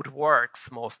code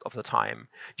works most of the time.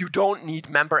 You don't need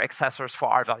member accessors for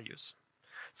Rvalues.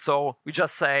 So we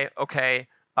just say, okay,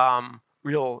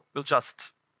 we'll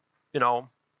just delete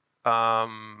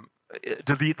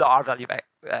the Rvalue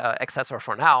accessor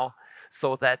for now,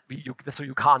 so that you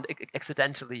can't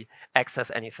accidentally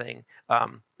access anything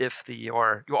if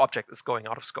your object is going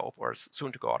out of scope or is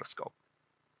soon to go out of scope.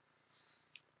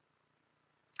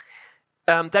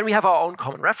 Then we have our own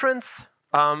common reference.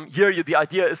 Here, the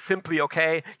idea is simply,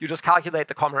 okay, you just calculate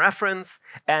the common reference,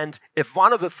 and if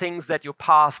one of the things that you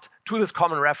passed to this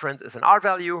common reference is an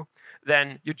Rvalue,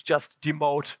 then you just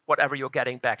demote whatever you're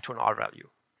getting back to an Rvalue.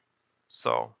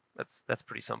 So that's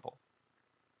pretty simple.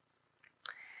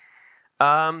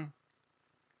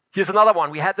 Here's another one.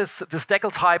 We had this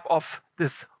decal type of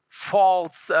this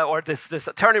false or this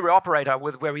ternary operator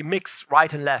where we mix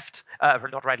right and left,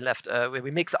 not right and left, where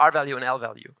we mix Rvalue and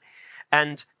lvalue.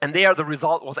 And there the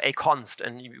result was a const,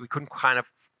 and we couldn't kind of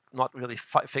not really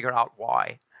figure out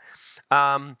why.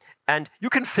 And you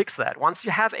can fix that. Once you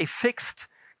have a fixed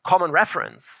common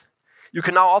reference, you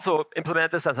can now also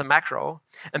implement this as a macro.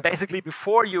 And basically,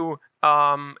 before you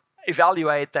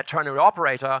evaluate that ternary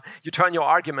operator, you turn your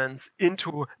arguments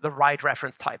into the right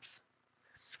reference types.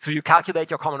 So you calculate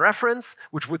your common reference,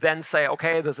 which would then say,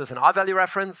 okay, this is an Rvalue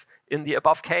reference in the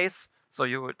above case. So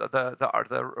the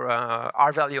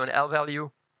Rvalue and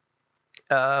lvalue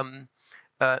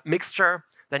mixture.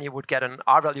 Then you would get an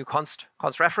Rvalue const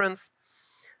reference,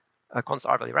 const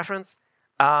Rvalue reference.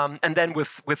 And then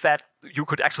with that, you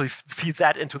could actually feed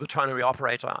that into the ternary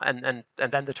operator, and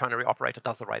then the ternary operator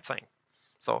does the right thing.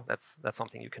 So that's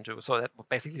something you can do. So that will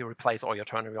basically replace all your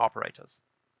ternary operators.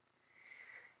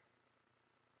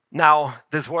 Now,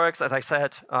 this works, as I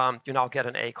said, you now get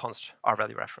an A const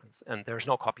Rvalue reference, and there's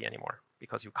no copy anymore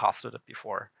because you casted it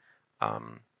before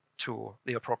to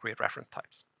the appropriate reference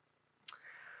types.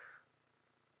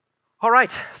 All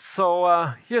right,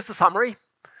 so here's the summary.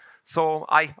 So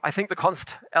I think the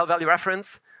const lvalue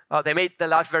reference, they made their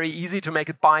life very easy to make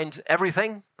it bind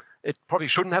everything. It probably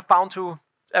shouldn't have bound to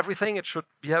everything. It should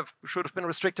have been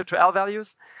restricted to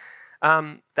lvalues.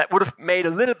 That would have made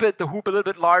the hoop a little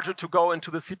bit larger to go into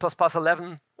the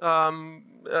C++11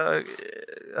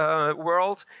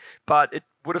 world, but it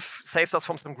would have saved us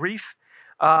from some grief.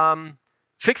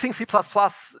 Fixing C++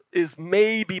 is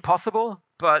maybe possible,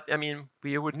 but I mean,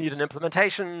 we would need an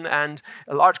implementation and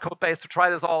a large code base to try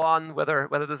this all on, whether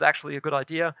this is actually a good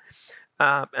idea.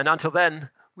 And until then,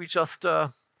 we just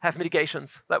have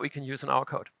mitigations that we can use in our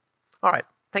code. All right,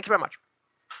 thank you very much.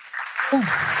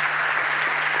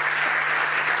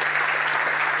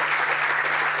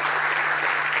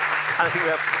 And I think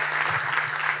we have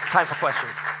time for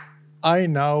questions. I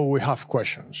know we have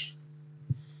questions.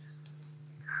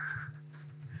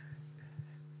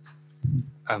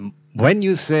 When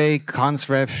you say const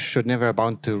ref should never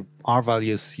bound to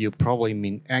Rvalues, you probably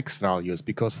mean X values,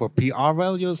 because for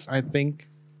prvalues, I think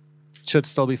should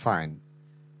still be fine.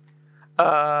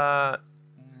 Well,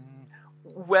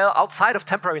 outside of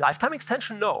temporary lifetime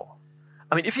extension, no.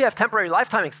 I mean, if you have temporary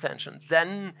lifetime extension,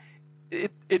 then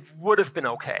it would have been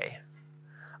okay.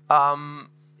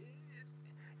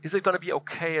 Is it going to be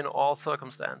okay in all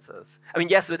circumstances? I mean,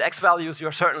 yes, with X values,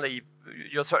 you're certainly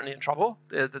in trouble.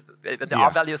 If the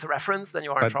R value is a reference, then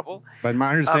you are in trouble. But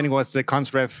my understanding was the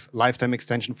const ref lifetime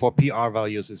extension for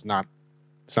prvalues is not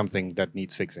something that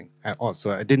needs fixing.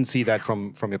 Also, I didn't see that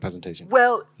from your presentation.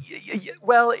 Well,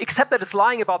 except that it's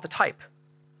lying about the type.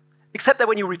 Except that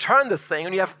when you return this thing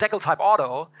and you have decal type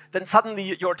auto, then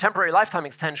suddenly your temporary lifetime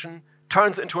extension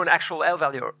turns into an actual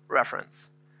lvalue reference.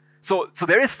 So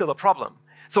there is still a problem.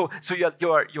 So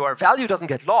your value doesn't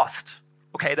get lost.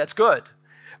 Okay, that's good.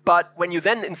 But when you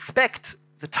then inspect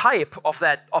the type of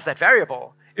that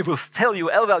variable, it will tell you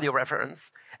lvalue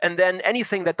reference, and then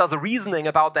anything that does a reasoning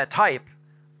about that type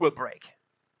will break.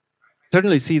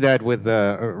 Certainly see that with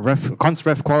the const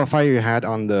ref qualifier you had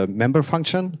on the member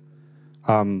function.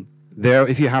 There,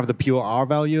 if you have the pure R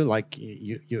value, like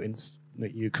you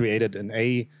created an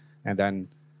A and then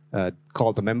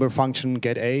called the member function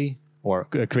get A, or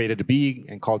created a B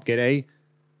and called get A,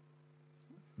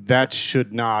 that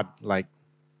should not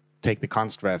take the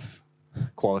const ref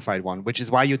qualified one, which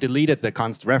is why you deleted the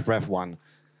const ref one.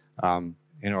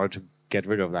 in order to get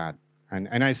rid of that.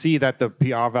 And I see that the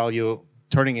PR value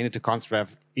turning it into const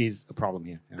ref is a problem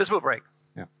here. Yeah. This will break.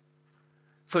 Yeah.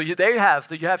 So there you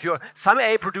have your some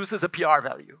A produces a PR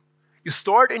value. You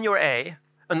store it in your A,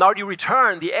 and now you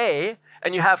return the A,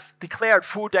 and you have declared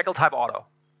full decal type auto.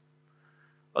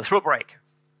 Well, this will break.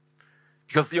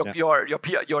 Because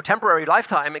your temporary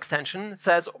lifetime extension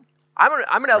says, I'm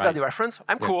an lvalue reference,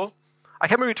 I'm cool. I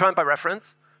can be returned by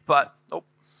reference, but nope.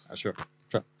 Sure.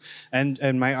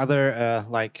 And my other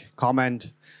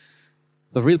comment,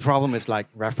 the real problem is like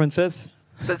references.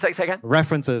 Say again?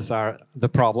 References are the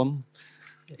problem.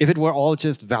 If it were all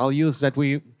just values that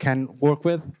we can work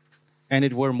with, and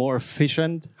it were more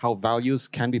efficient, how values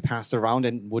can be passed around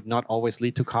and would not always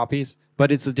lead to copies,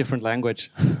 but it's a different language.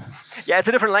 Yeah, it's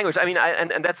a different language. I mean,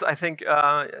 and that's, I think,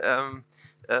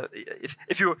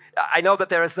 if you, I know that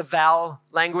there is the val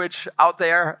language out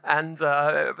there, and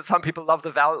some people love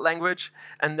the val language,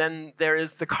 and then there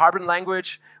is the carbon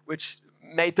language, which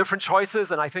made different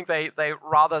choices, and I think they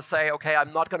rather say, okay,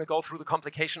 I'm not going to go through the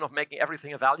complication of making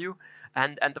everything a value,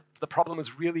 and the problem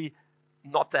is really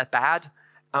not that bad.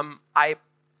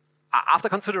 After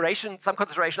some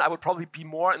consideration, I would probably be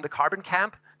more in the carbon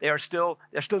camp. They're still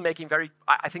making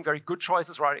I think very good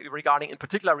choices in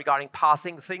particular regarding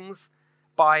passing things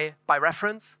by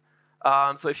reference.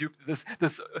 So if you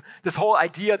this whole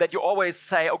idea that you always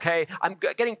say, okay, I'm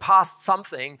getting past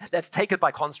something, let's take it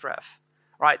by const ref,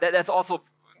 right? That's also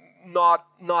not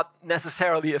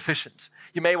necessarily efficient.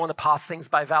 You may want to pass things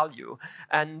by value,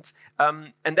 and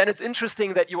then it's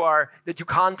interesting that you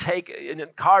can't take in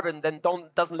carbon, then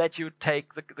doesn't let you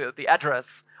take the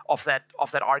address of that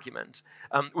argument,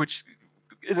 which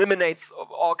eliminates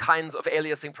all kinds of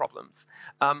aliasing problems.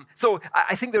 So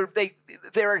I think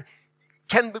there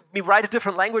can we write a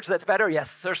different language that's better?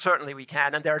 Yes, certainly we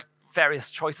can, and there are various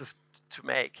choices to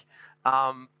make.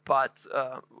 But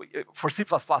for C++,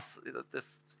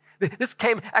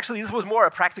 this was more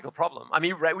a practical problem. I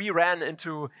mean, we ran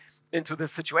into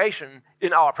this situation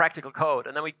in our practical code,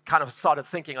 and then we kind of started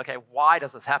thinking, okay, why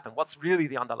does this happen? What's really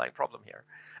the underlying problem here?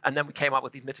 And then we came up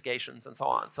with these mitigations and so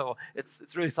on. So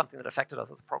it's really something that affected us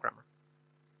as a programmer.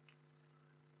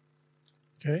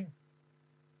 Okay.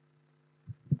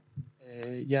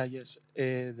 Yes.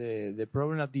 The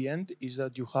problem at the end is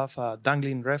that you have a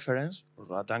dangling reference,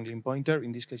 or a dangling pointer.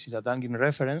 In this case, it's a dangling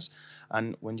reference.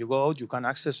 And when you go out, you can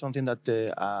access something that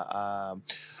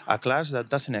a class that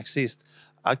doesn't exist.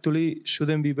 Actually,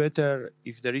 shouldn't be better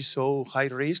if there is so high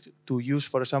risk to use,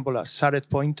 for example, a shared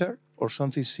pointer or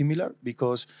something similar,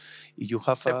 because you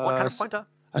have what kind of pointer?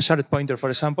 A shared pointer, for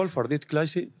example, for this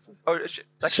class. Oh,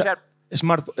 like shared.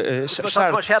 Smart shared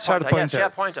pointer. Yes,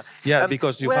 shared pointer. Yeah,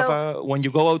 because you have when you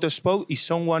go out of scope, if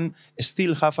someone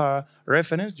still have a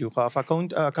reference, you have a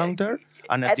counter,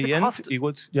 and at the end it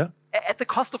would At the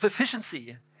cost of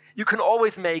efficiency, you can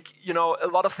always make a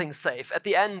lot of things safe. At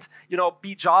the end,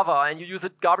 be Java, and you use a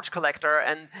garbage collector,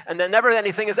 and then never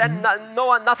anything is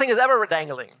nothing is ever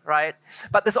dangling, right?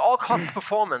 But this all costs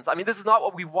performance. I mean, this is not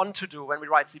what we want to do when we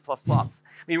write C++. When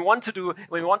we want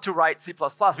to write C++,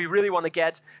 we really want to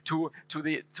get to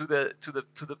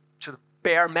the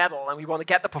bare metal, and we want to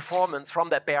get the performance from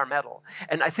that bare metal.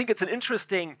 And I think it's an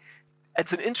interesting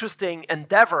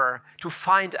endeavor to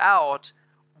find out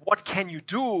what can you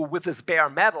do with this bare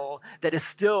metal that is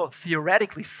still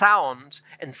theoretically sound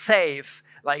and safe,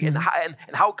 and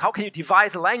how can you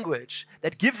devise a language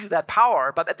that gives you that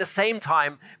power, but at the same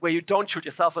time where you don't shoot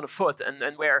yourself in the foot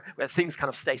and where things kind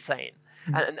of stay sane.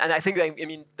 And I think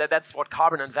that's what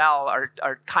Carbon and Val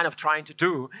are kind of trying to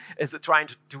do, is trying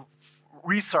to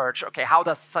research, okay, how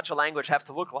does such a language have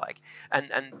to look like, and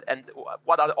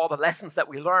what are all the lessons that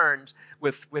we learned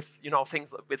with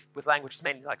things with languages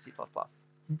mainly like C++.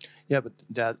 Yeah, but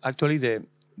actually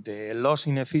the loss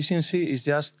in efficiency is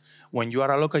just when you are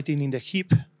allocating in the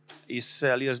heap is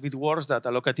a little bit worse than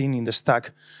allocating in the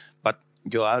stack. But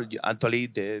you are actually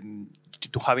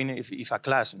to having, if a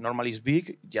class normally is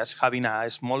big, just having a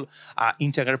small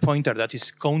integer pointer that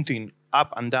is counting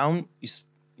up and down is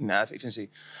enough efficiency.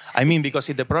 I mean, because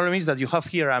the problem is that you have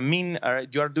here a min,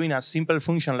 you are doing a simple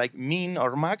function like min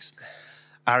or max,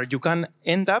 or you can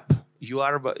end up you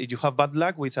have bad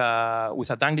luck with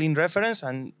a dangling reference,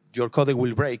 and your code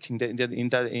will break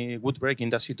would break in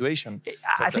that situation.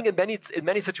 I think in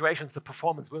many situations the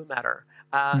performance will matter,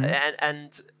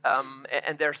 and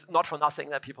there's not for nothing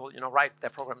that people write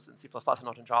their programs in C++ and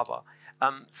not in Java.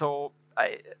 So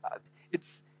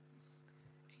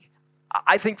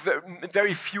I think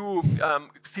very few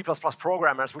C++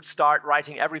 programmers would start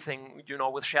writing everything,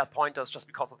 with shared pointers just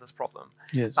because of this problem.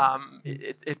 Yes.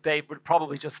 They would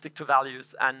probably just stick to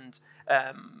values, and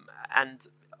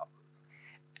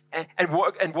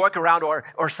and work around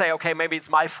or say, okay, maybe it's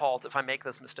my fault if I make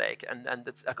this mistake. And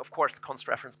it's, of course, the const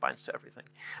reference binds to everything.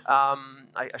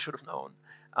 I should have known.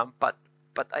 But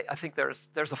I think there's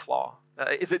a flaw.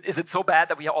 Is it so bad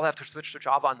that we all have to switch to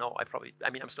Java? No,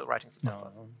 I'm still writing C++.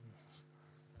 No.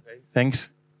 Okay. Thanks.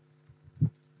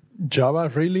 Java,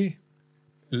 really?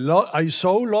 I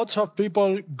saw lots of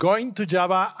people going to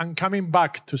Java and coming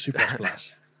back to C++.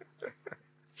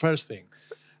 First thing.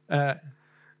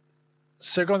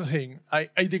 Second thing, I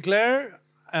declare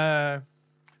as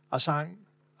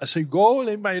a goal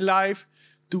in my life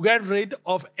to get rid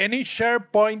of any share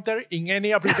pointer in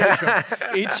any application.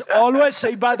 It's always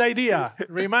a bad idea.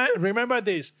 Remember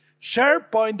this. Share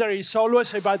pointer is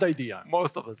always a bad idea.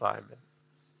 Most of the time.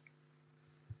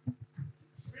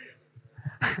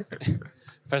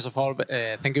 First of all,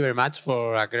 thank you very much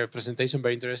for a great presentation,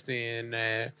 very interesting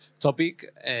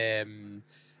topic.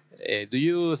 Do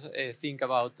you think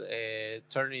about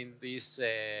turning this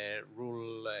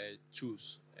rule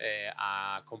choose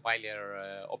a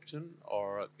compiler option,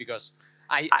 or because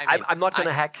I'm not going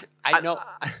to hack. I know.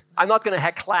 I'm not going to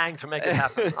hack Clang to make it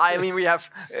happen. I mean, we have.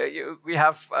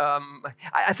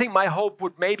 I think my hope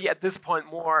would maybe at this point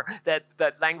more that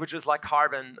languages like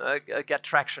Carbon get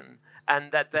traction,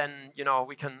 and that then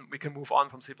we can move on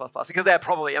from C++ because they're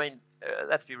probably. I mean,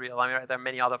 let's be real. I mean, there are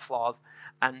many other flaws,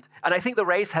 and I think the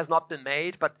race has not been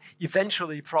made, but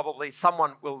eventually probably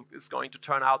someone is going to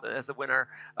turn out as a winner.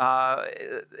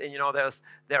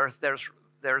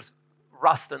 There's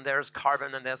Rust, and there's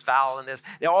Carbon, and there's Val, and there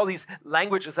are all these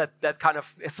languages that kind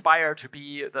of aspire to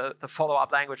be the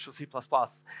follow-up language to C++.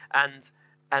 And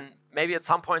maybe at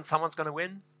some point someone's going to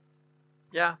win.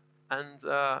 Yeah, and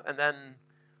then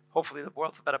hopefully the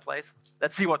world's a better place.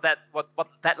 Let's see what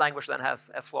that language then has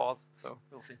as flaws. So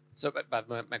we'll see. So, but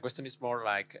my question is more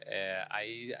like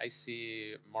I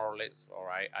see more or less,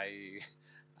 or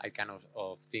I kind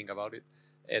of think about it.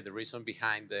 The reason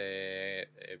behind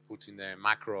putting the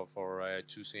macro for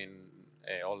choosing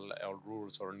all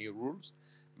rules or new rules,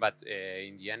 but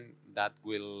in the end that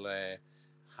will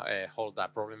hold a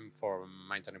problem for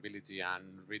maintainability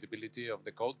and readability of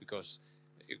the code, because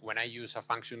when I use a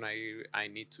function, I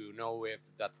need to know if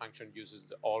that function uses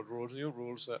all rules, new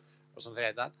rules, or something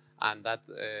like that. And that's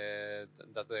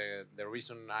the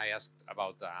reason I asked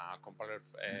about the compiler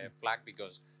flag,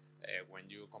 because when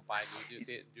you compile, you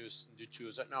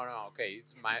choose okay,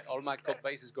 it's all my code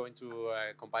base is going to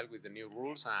compile with the new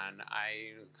rules, and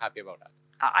I'm happy about that.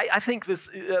 I think this.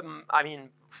 I mean,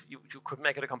 you could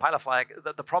make it a compiler flag.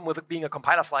 The problem with it being a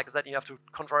compiler flag is that you have to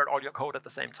convert all your code at the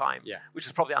same time, which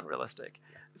is probably unrealistic.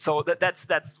 Yeah. So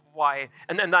that's why.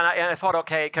 And then I thought,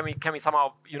 okay, can we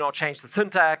somehow change the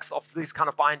syntax of this kind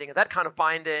of binding and that kind of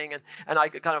binding, and I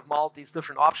kind of mulled these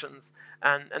different options,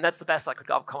 and that's the best I could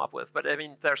come up with. But I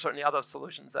mean, there are certainly other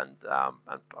solutions, and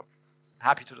I'm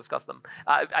happy to discuss them.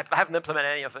 I haven't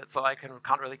implemented any of it, so I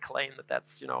can't really claim that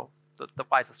that's the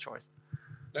wisest choice.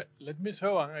 Let me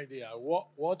throw an idea.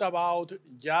 What about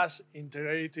just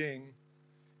integrating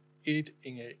it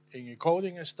in a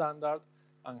coding standard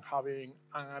and having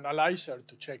an analyzer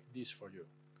to check this for you?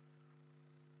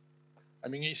 I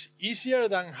mean, it's easier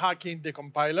than hacking the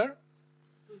compiler.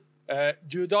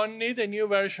 You don't need a new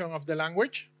version of the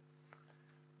language.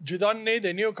 You don't need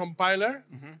a new compiler,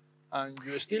 and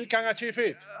you still can achieve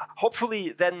it.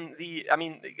 Hopefully, then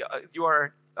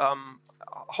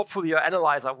hopefully your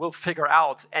analyzer will figure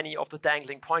out any of the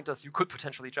dangling pointers you could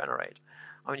potentially generate.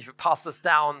 I mean, if you pass this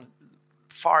down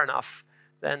far enough,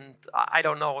 then I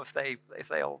don't know if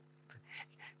they'll.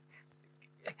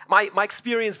 My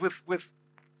experience with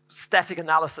static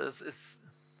analysis is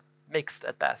mixed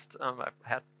at best.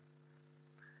 There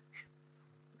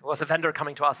was a vendor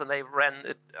coming to us, and they ran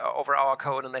it over our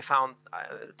code, and they found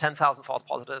 10,000 false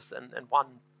positives and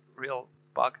one real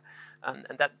bug, and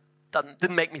that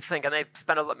didn't make me think. And they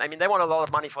spent they want a lot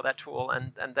of money for that tool,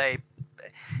 and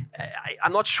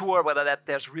I'm not sure whether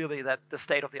there's really the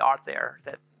state of the art there.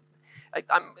 That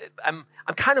I'm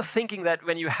kind of thinking that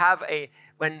when you have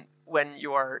when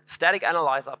your static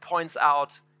analyzer points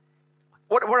out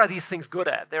what are these things good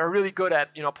at? They're really good at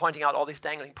pointing out all these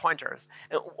dangling pointers.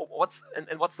 And what's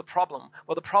the problem?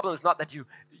 Well, the problem is not that you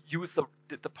use the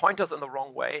pointers in the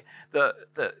wrong way. The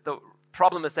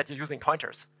problem is that you're using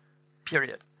pointers.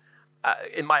 Period.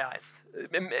 In my eyes.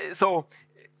 So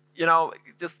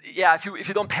if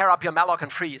you don't pair up your malloc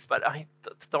and freeze, but I mean,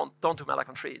 don't do malloc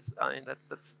and freeze. I mean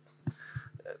that's.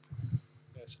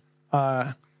 Yes.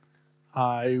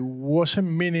 I wasn't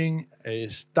meaning a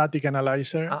static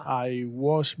analyzer. I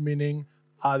was meaning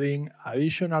adding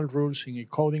additional rules in a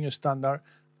coding standard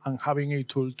and having a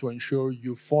tool to ensure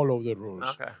you follow the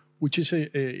rules, which is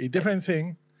a different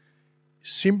thing.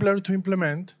 simpler to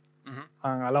implement,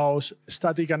 and allows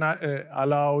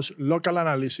allows local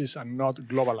analysis and not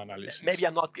global analysis. Maybe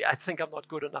I'm not. I think I'm not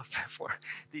good enough for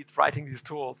writing these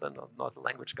tools, and not a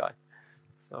language guy.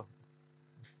 So,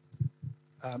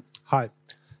 hi.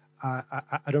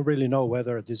 I don't really know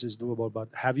whether this is doable, but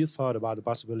have you thought about the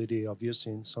possibility of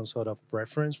using some sort of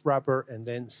reference wrapper and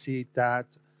then see that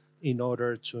in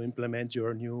order to implement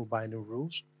your new binary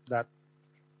rules? That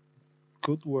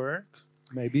could work,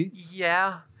 maybe?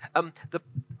 Yeah.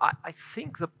 I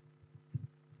think the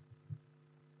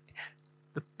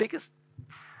biggest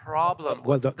problem.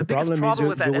 Well, the biggest problem problem is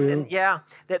with that, and yeah,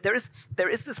 there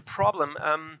is this problem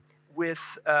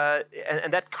with,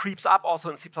 and that creeps up also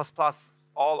in C++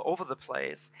 all over the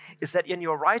place, is that when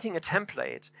you're writing a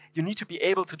template, you need to be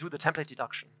able to do the template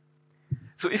deduction.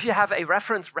 So if you have a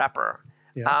reference wrapper,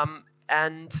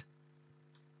 and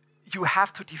you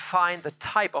have to define the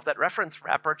type of that reference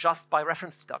wrapper just by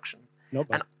reference deduction. No,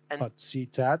 but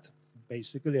CTAT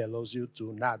basically allows you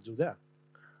to not do that,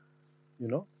 you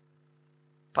know?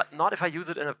 But not if I use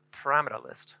it in a parameter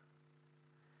list.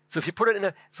 So if you put it in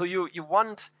a, so you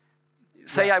want,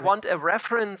 say I want a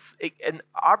reference, an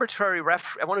arbitrary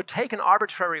I want to take an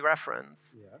arbitrary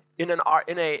reference in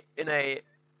a.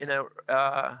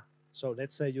 So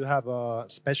let's say you have a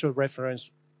special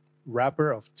reference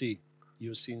wrapper of T.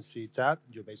 Using CTAT,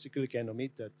 you basically can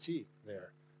omit the T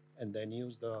there, and then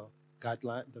use the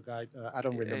guideline. I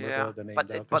don't remember the name.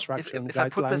 The construction if I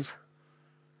put this,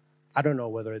 I don't know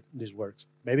whether this works.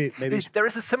 Maybe there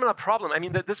is a similar problem. I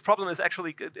mean, this problem is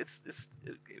actually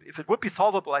if it would be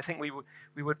solvable, I think we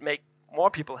would make more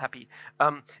people happy.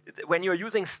 When you're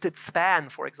using std span,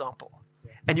 for example,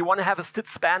 and you want to have a std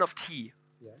span of T,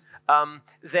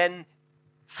 then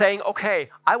saying,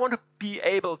 okay, I want to be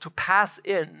able to pass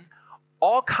in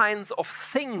all kinds of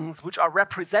things which are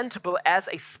representable as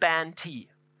a span T.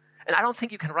 And I don't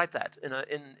think you can write that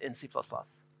in C++.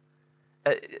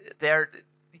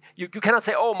 You cannot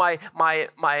say, oh, my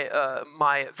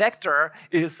vector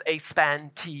is a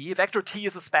span T, vector T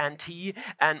is a span T,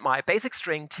 and my basic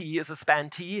string T is a span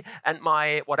T, and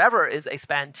my whatever is a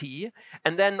span T,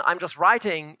 and then I'm just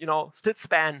writing, std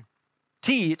span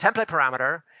T template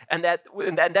parameter, and that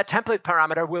template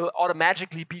parameter will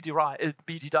automatically be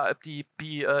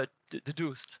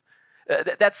deduced.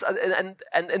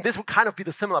 And this would kind of be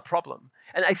the similar problem.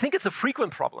 And I think it's a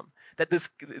frequent problem that this.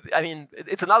 I mean,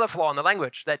 it's another flaw in the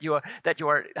language that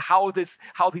how these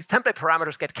template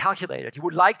parameters get calculated. You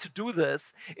would like to do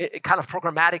this kind of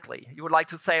programmatically. You would like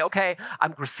to say, okay,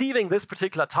 I'm receiving this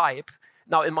particular type.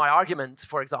 Now, in my argument,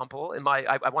 for example,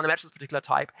 I want to match this particular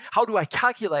type. How do I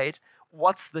calculate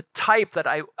what's the type that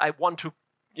I want to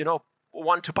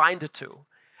bind it to?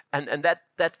 And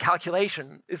that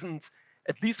calculation isn't,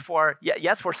 at least for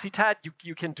for CTAT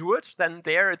you can do it. Then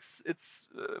there it's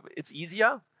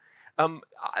easier.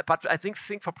 But I think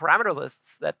for parameter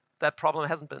lists that problem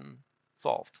hasn't been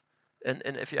solved. And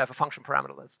if you have a function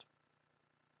parameter list.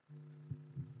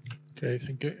 Okay,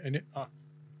 thank you.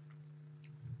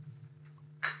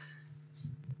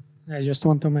 I just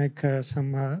want to make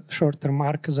some short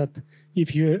remark that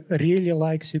if you really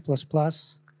like C++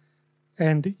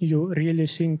 and you really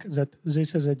think that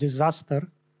this is a disaster,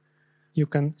 you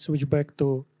can switch back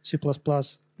to C++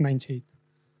 98.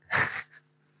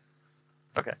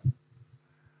 Okay.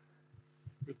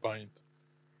 Good point.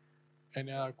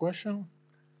 Any other question?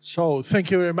 So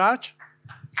thank you very much.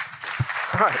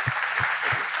 All right.